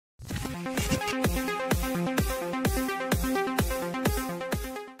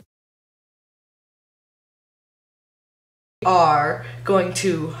Are going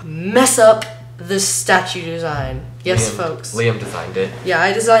to mess up this statue design. Yes, folks. Liam designed it. Yeah,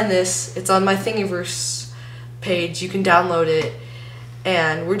 I designed this. It's on my Thingiverse page. You can download it.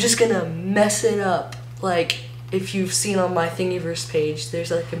 And we're just gonna mess it up. Like, if you've seen on my Thingiverse page,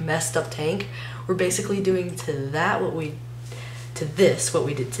 there's like a messed up tank. We're basically doing to that what we did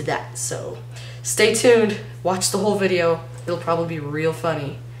to that. So, stay tuned. Watch the whole video. It'll probably be real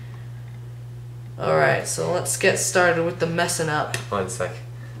funny. Alright, so let's get started with the messing up. 1 sec.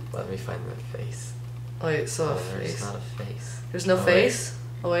 Let me find the face. Wait, so a There's face. not a face. There's no face?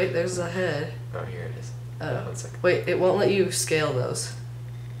 Wait. Oh wait, there's a head. Oh, here it is. Oh. 1 sec. Wait, it won't let you scale those.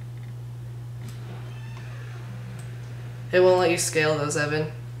 It won't let you scale those,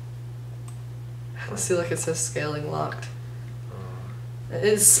 Evan. I see, like, it says scaling locked. Oh.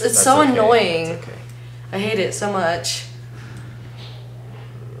 It's That's so okay. annoying. That's okay. I hate it so much.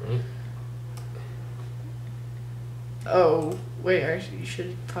 Oh, wait, you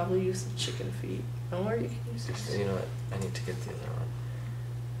should probably use the chicken feet. Or you can use this. You know what? I need to get the other one.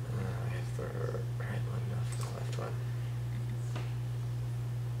 I have the right one, not the left one.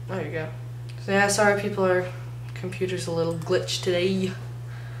 There you go. So yeah, sorry people, our computer's a little glitched today.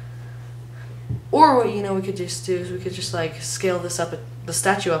 Or what we could just do is we could just like scale this up, the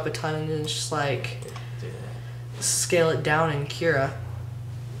statue up a ton, and then just like Do that. scale it down in Cura.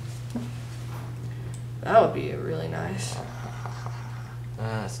 That would be really nice.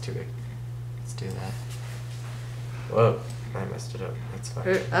 That's too big. Let's do that. Whoa, I messed it up. That's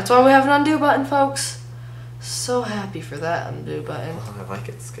fine. That's why we have an undo button, folks. So happy for that undo button. Oh, I like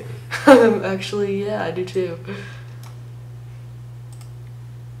it skinny. Actually, yeah, I do too.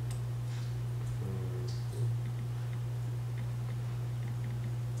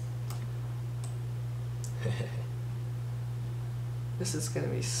 This is gonna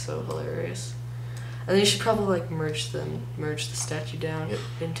be so hilarious. And then you should probably like merge the statue down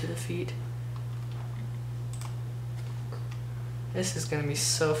into the feet. This is gonna be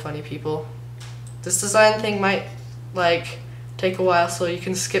so funny, people. This design thing might like take a while, so you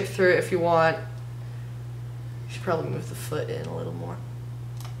can skip through it if you want. You should probably move the foot in a little more.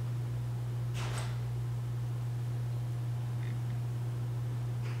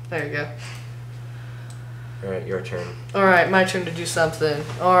 There you go. Alright, your turn. Alright, my turn to do something.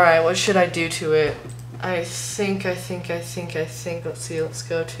 Alright, what should I do to it? I think. Let's see, let's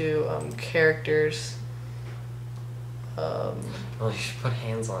go to characters. Oh, you should put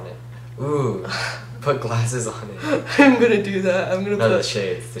hands on it. Ooh, put glasses on it. I'm gonna do that. I'm gonna No, put the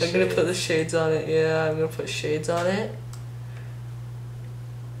shades. I'm gonna put the shades on it. Yeah, I'm gonna put shades on it.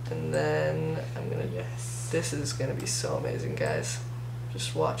 And then I'm gonna. Yes. This is gonna be so amazing, guys.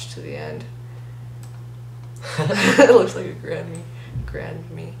 Just watch to the end. It looks like a grandma.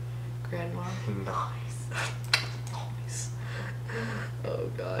 Nice. Nice. Oh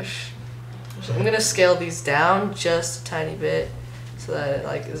gosh. So I'm gonna scale these down just a tiny bit so that it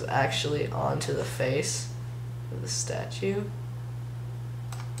like is actually onto the face of the statue.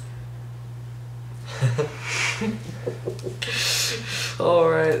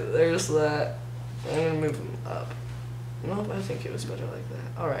 Alright, there's that. I'm gonna move them up. Nope, I think it was better like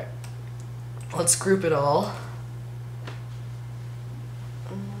that. Alright. Let's group it all.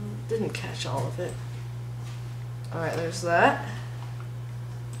 Didn't catch all of it. Alright, there's that.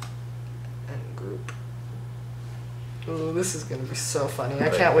 And group. Ooh, this is gonna be so funny. I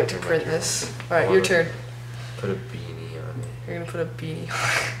can't wait to print this. Alright, your turn. Put a beanie on it. You're gonna put a beanie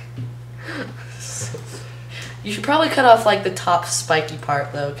on it. You should probably cut off like the top spiky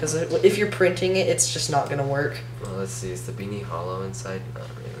part though, because if you're printing it, it's just not gonna work. Well, let's see. Is the beanie hollow inside? Not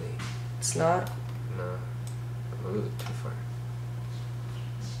really. It's not. No. Ooh, too far.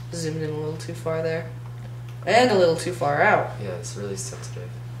 Zoomed in a little too far there. And a little too far out. Yeah, it's really sensitive.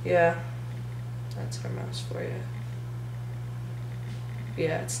 Yeah. That's our mouse for you.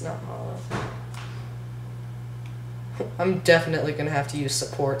 Yeah, it's not hollow. I'm definitely gonna have to use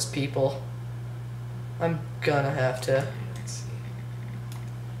supports, people. I'm gonna have to. Let's see.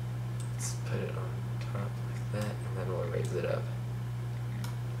 Let's put it on top like that, and then we'll raise it up.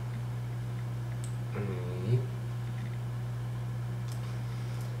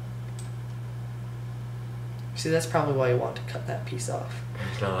 See, that's probably why you want to cut that piece off.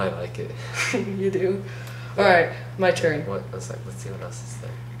 No, I like it. You do? Alright, my turn. Let's see what else is there.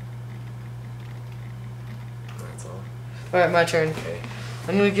 That's all. Alright, my turn. Okay,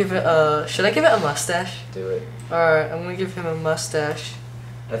 I'm gonna give it a... Should I give it a mustache? do it. Alright, I'm gonna give him a mustache.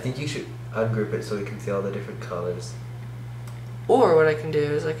 I think you should ungroup it so we can see all the different colors. Or what I can do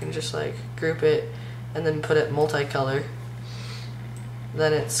is I can just like group it and then put it multicolor.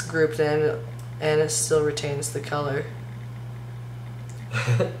 Then it's grouped in and it still retains the color.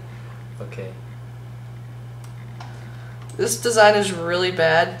 Okay. This design is really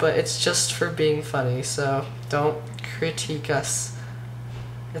bad, but it's just for being funny, so don't critique us.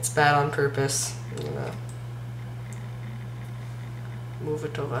 It's bad on purpose, you know. Move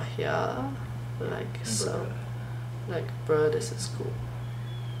it over here, like so. Like, bruh, this is cool.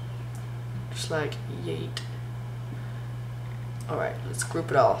 Just like, yeet. Alright, let's group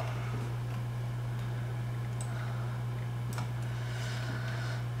it all.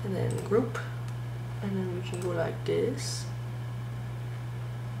 And then group. And then we can go like this.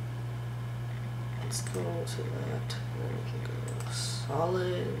 Let's go to that. And then we can go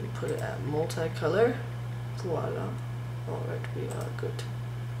solid and put it at multicolor. Voila. Alright, we are good.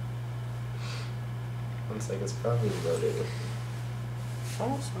 Looks like it's probably loaded.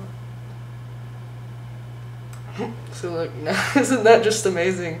 Almost not. So look, now isn't that just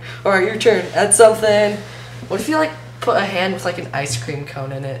amazing? Alright, your turn. Add something. What if you like put a hand with like an ice cream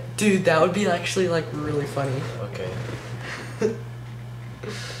cone in it? Dude, that would be actually like really funny. Okay.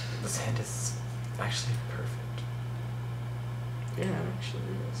 This hand is actually perfect. Yeah, it actually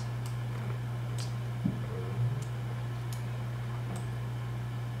is.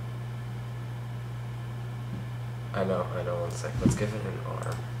 I know, 1 sec. Let's give it an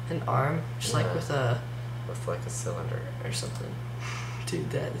arm. An arm? Just like Yeah. with a... With like a cylinder or something.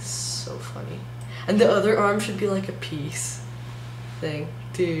 Dude, that is so funny. And the other arm should be like a piece thing.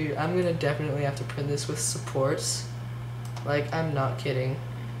 Dude, I'm gonna definitely have to print this with supports. Like, I'm not kidding.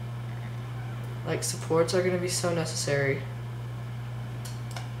 Like, supports are gonna be so necessary.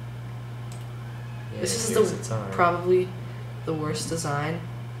 Yeah, This is here's its arm. probably the worst design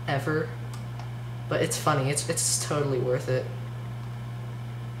ever. But it's funny. It's totally worth it.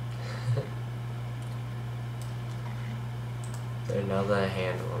 There, now the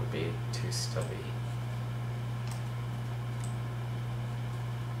hand won't be too stubby.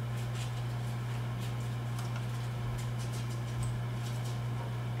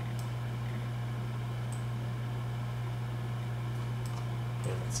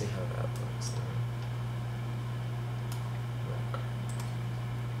 Yeah, let's see how that looks now. Look.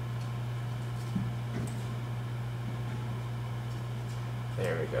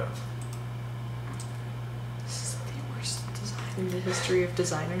 There we go. This is the worst design in the history of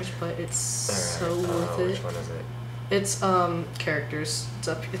designers, but it's so Alright, worth it. which one is it? It's characters.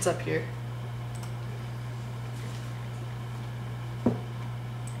 It's up here.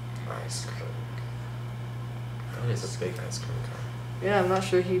 Ice cream. That is a big ice cream cone. Yeah, I'm not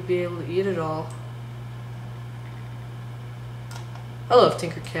sure he'd be able to eat it all. I love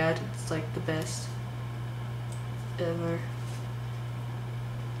Tinkercad. It's like the best ever.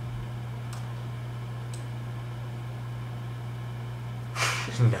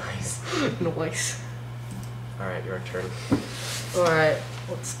 Nice. Nice. Alright, your turn. Alright,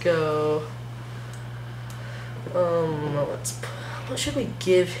 let's go. What should we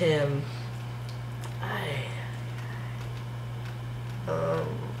give him?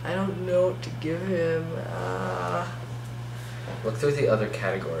 I don't know what to give him. Look through the other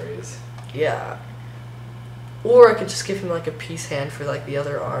categories. Yeah. Or I could just give him like a piece hand for like the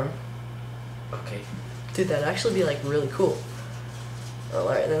other arm. Okay. Dude, that'd actually be like really cool.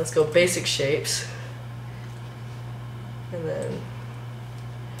 Alright, then let's go basic shapes. And then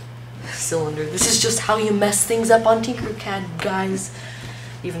cylinder. This is just how you mess things up on Tinkercad, guys.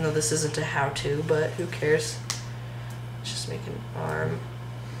 Even though this isn't a how-to, but who cares? Let's just make an arm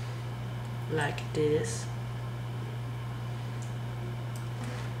like this.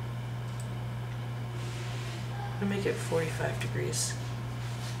 I'm gonna make it 45 degrees.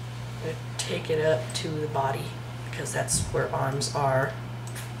 I'm gonna take it up to the body because that's where arms are.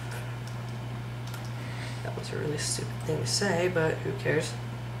 That was a really stupid thing to say, but who cares?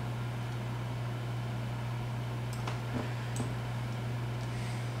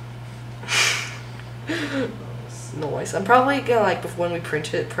 Noise. I'm probably gonna like when we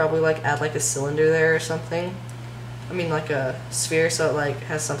print it, probably like add like a cylinder there or something. I mean like a sphere, so it like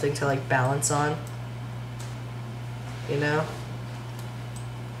has something to like balance on. You know?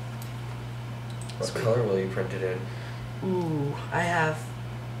 What Sweet. color will you print it in? Ooh, I have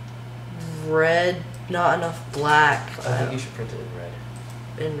red, not enough black. I think you should print it in red.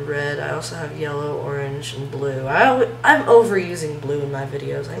 In red, I also have yellow, orange, and blue. I'm overusing blue in my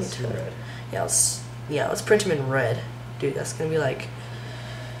videos. I need Let's do to. red. Yeah, let's print them in red. Dude, that's gonna be like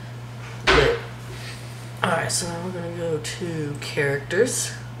lit. Alright, so now we're gonna go to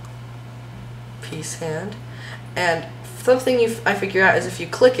characters, piece hand, and something I figure out is if you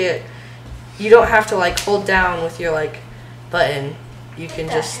click it, you don't have to like hold down with your like button. You can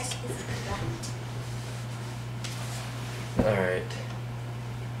just Alright.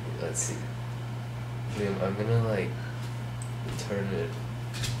 Let's see. Liam, I'm gonna like turn it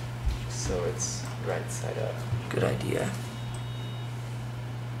so it's right side up. Good idea.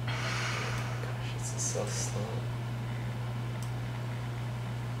 Gosh, this is so slow.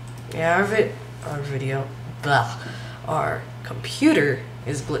 Yeah, our computer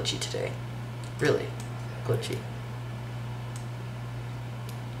is glitchy today. Really glitchy.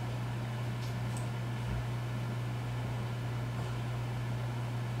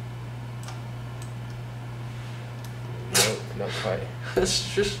 Nope, not quite.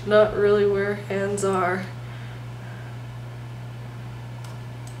 It's just not really where hands are.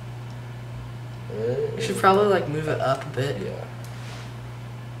 You should probably like move it up a bit.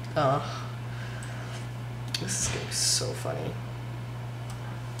 Yeah. This is gonna be so funny.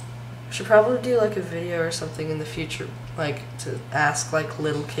 We should probably do like a video or something in the future, like to ask like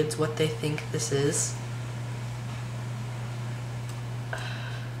little kids what they think this is.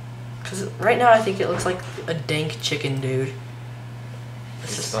 Because right now I think it looks like a dank chicken, dude.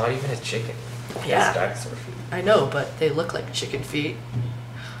 It's not even a chicken. Yeah. It's dinosaur food. I know, but they look like chicken feet.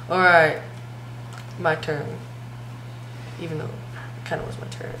 Alright. My turn. Even though it kind of was my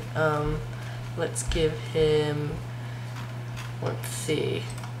turn. Let's give him... Let's see.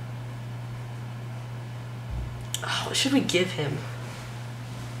 Oh, what should we give him?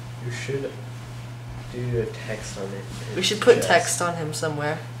 You should do a text on it. We should put text on him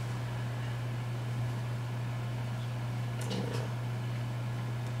somewhere.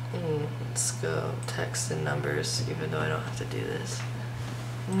 Let's go text and numbers, even though I don't have to do this.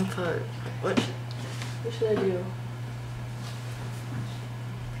 I'm gonna put... What should I do?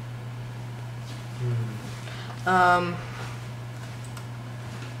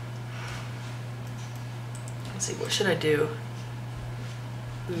 Let's see, what should I do?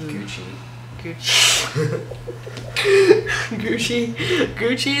 Gucci.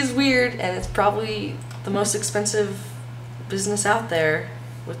 Gucci is weird, and it's probably the most expensive business out there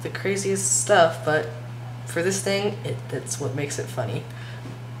with the craziest stuff, but for this thing, that's what makes it funny.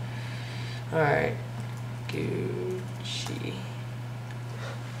 Alright. Gucci.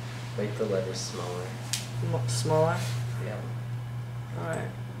 Make the letters smaller. Smaller? Yeah. Alright.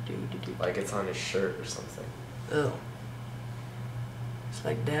 Like it's on his shirt or something. Oh. It's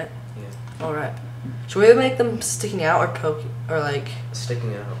like that? Yeah. Alright. Should we make them sticking out or poking, or like...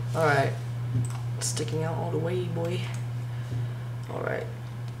 Sticking out. Alright. Sticking out all the way, boy. Alright.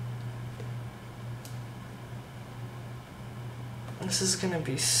 This is gonna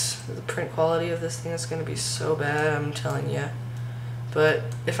be... The print quality of this thing is gonna be so bad, I'm telling you. But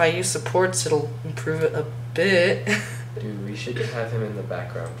if I use supports, it'll improve it a bit. Dude, we should have him in the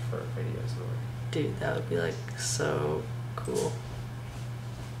background for videos more. Dude, that would be like so cool.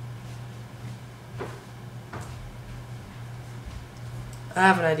 I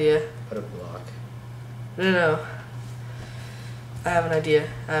have an idea. Put a block. No. I have an idea.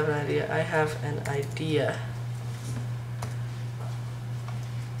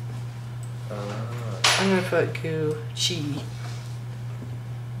 I'm gonna put Gucci.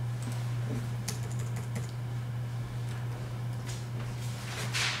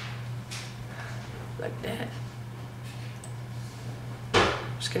 Like that.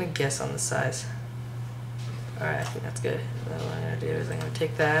 I'm just gonna guess on the size. Alright, I think that's good. What I'm gonna do is I'm gonna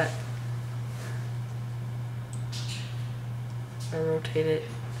take that. I rotate it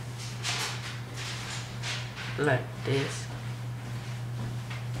like this.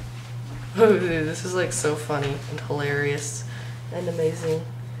 Oh, dude, this is like so funny and hilarious and amazing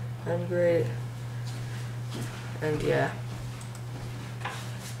and great. And yeah.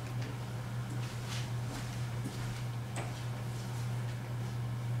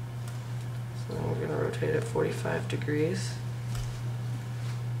 So then we're gonna rotate it 45 degrees.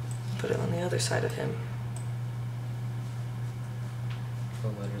 Put it on the other side of him. The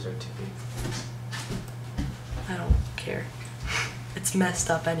letters are too big. I don't care. It's messed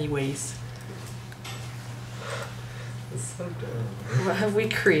up anyways. It's so dumb. What have we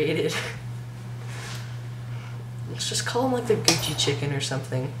created? Let's just call him like the Gucci chicken or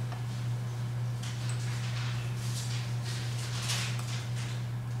something.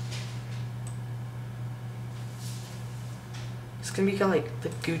 It's gonna be called like the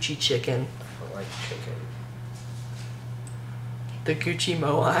Gucci chicken. I like chicken. The Gucci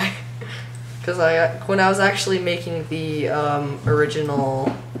Moai. Because when I was actually making the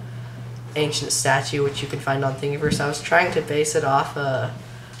original ancient statue, which you can find on Thingiverse, I was trying to base it off a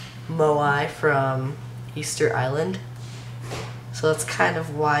Moai from Easter Island. So that's kind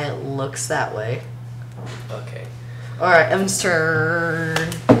of why it looks that way. Okay. Alright, Evan's turn.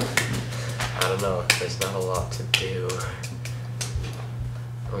 I don't know. There's not a lot to do.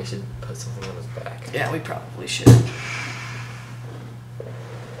 We should put something on his back. Yeah, we probably should.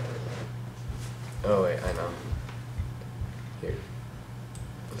 Oh wait, I know. Here.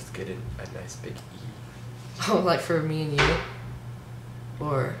 Let's get it a nice big E. Oh, like for me and you?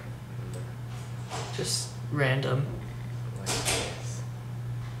 Or just random? Like this.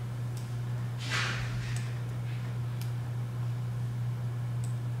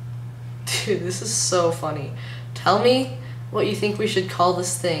 Dude, this is so funny. Tell me what you think we should call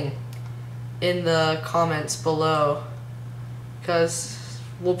this thing in the comments below. Because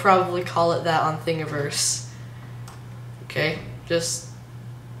we'll probably call it that on Thingiverse. Okay? Just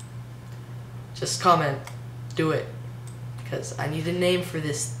comment. Do it. Because I need a name for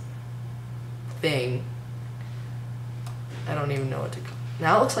this thing. I don't even know what to call it.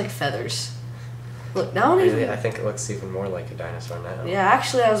 Now it looks like feathers. Look, now it Really, even... I think it looks even more like a dinosaur now. Yeah,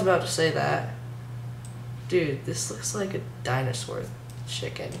 actually I was about to say that. Dude, this looks like a dinosaur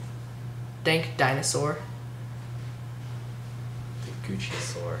chicken. Dank dinosaur. The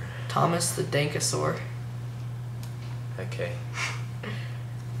Gucci-saur. Thomas the Dankosaur. Okay.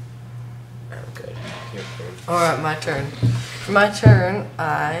 I'm good. Your turn. Alright, my turn. For my turn,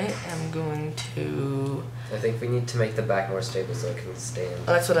 I am going to... I think we need to make the back more stable so it can stand.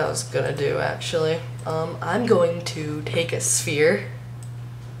 That's what I was gonna do, actually. I'm going to take a sphere.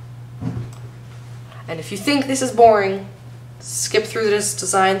 And if you think this is boring, skip through this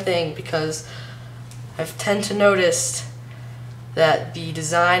design thing, because I've tend to noticed that the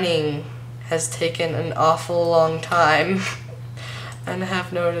designing has taken an awful long time. And I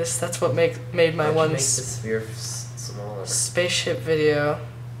have noticed that's what made my Why'd you one make the sphere smaller. spaceship video.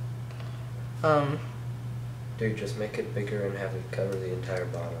 Dude, just make it bigger and have it cover the entire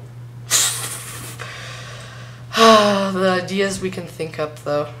bottom. The ideas we can think up,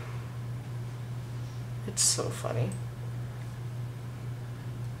 though. It's so funny.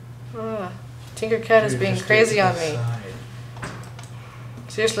 Tinkercad is being crazy on me.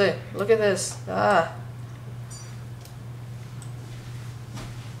 Seriously, look at this.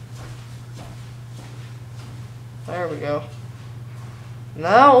 There we go.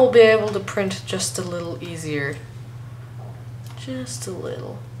 Now we'll be able to print just a little easier. Just a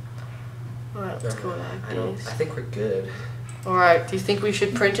little. Alright, let's go like this. I think we're good. Alright, do you think we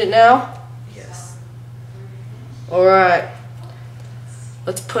should print it now? Yes. Alright.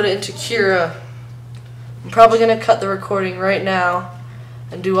 Let's put it into Cura. I'm probably going to cut the recording right now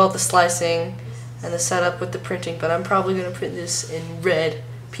and do all the slicing and the setup with the printing, but I'm probably going to print this in red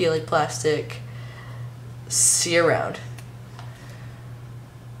PLA plastic. See you around.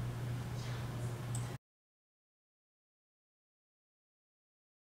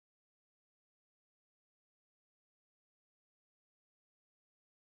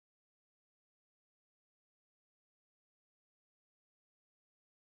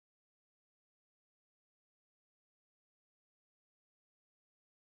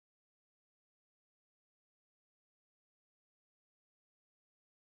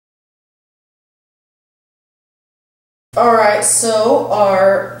 Alright, so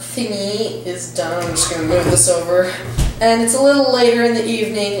our thingy is done. I'm just going to move this over. And it's a little later in the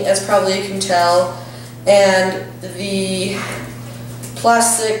evening, as probably you can tell. And the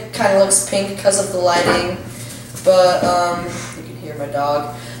plastic kind of looks pink because of the lighting. But, you can hear my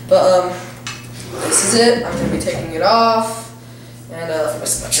dog. But, this is it. I'm going to be taking it off. And, let me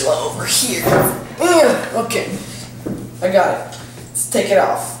spatula over here. Okay. I got it. Let's take it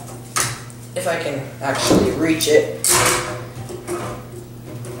off. If I can actually reach it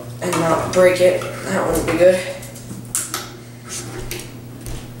and not break it, that wouldn't be good.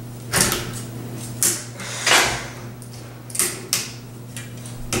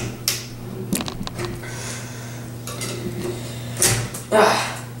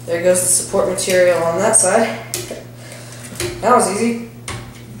 There goes the support material on that side. That was easy.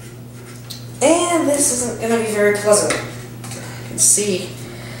 And this isn't going to be very pleasant. You can see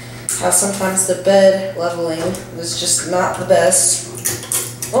how sometimes the bed leveling is just not the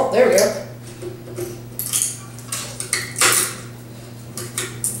best. Oh, there we go.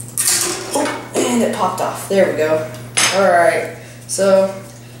 Oh, and it popped off. There we go. Alright, so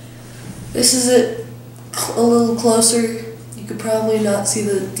this is it a little closer. You could probably not see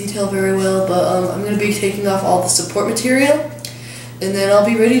the detail very well, but I'm going to be taking off all the support material, and then I'll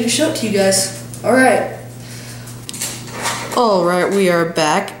be ready to show it to you guys. Alright. Alright, we are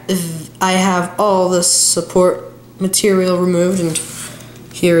back. I have all the support material removed, and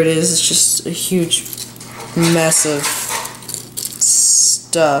here it is. It's just a huge mess of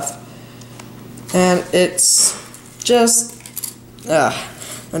stuff. And it's just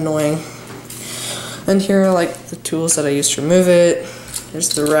annoying. And here are like the tools that I used to remove it. There's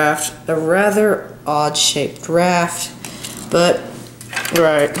the raft. A rather odd-shaped raft. But,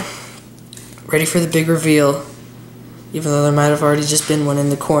 right. Ready for the big reveal. Even though there might have already just been one in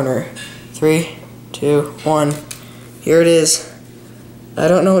the corner. 3, 2, 1. Here it is. I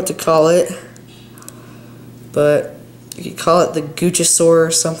don't know what to call it. But you could call it the Guccisaur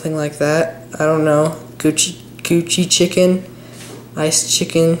or something like that. I don't know. Gucci chicken. Ice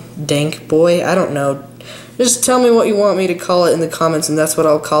chicken. Dank boy. I don't know. Just tell me what you want me to call it in the comments, and that's what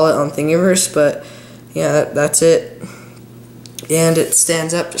I'll call it on Thingiverse. But yeah, that's it. And it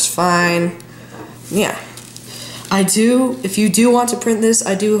stands up just fine. Yeah. If you do want to print this,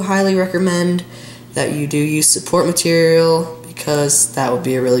 I do highly recommend that you do use support material, because that would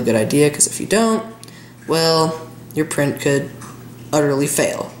be a really good idea, because if you don't, well, your print could utterly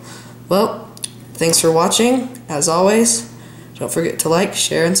fail. Well, thanks for watching. As always, don't forget to like,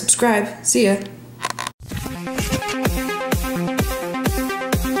 share, and subscribe. See ya.